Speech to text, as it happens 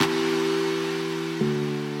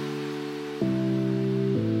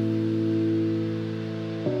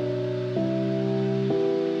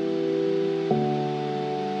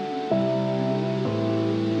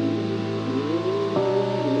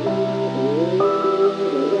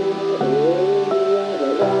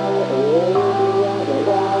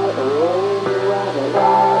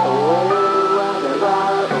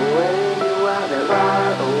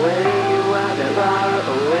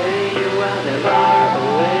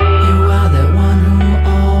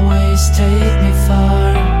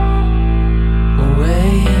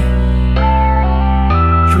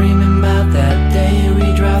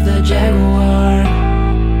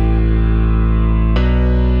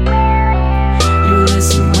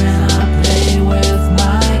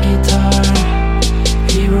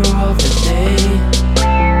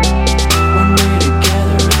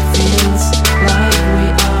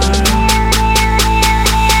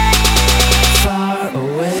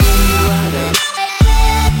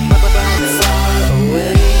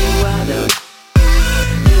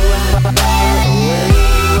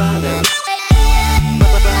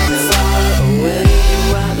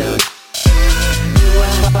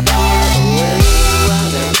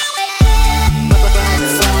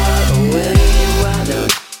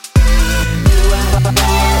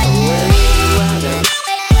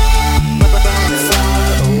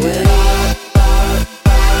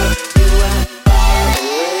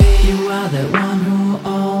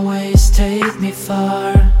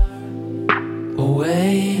far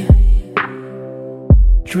away,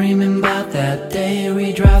 dreaming about that day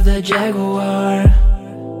we drive the Jaguar.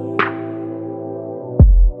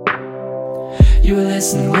 You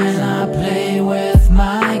listen when I play with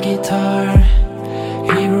my guitar,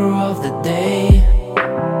 hero of the day.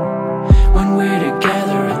 When we're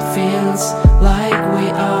together it feels like we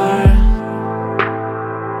are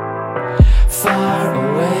far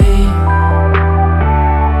away.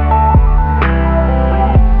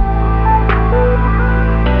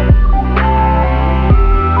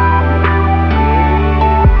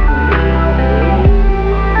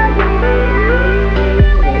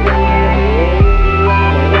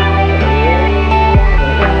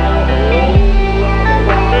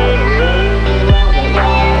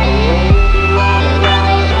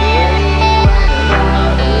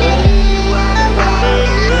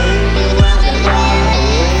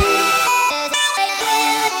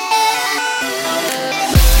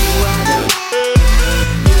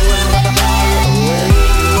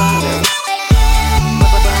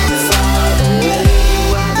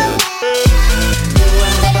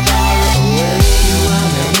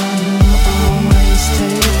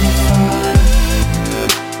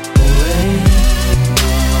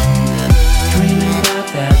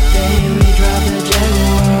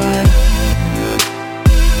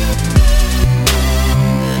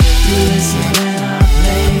 Listen.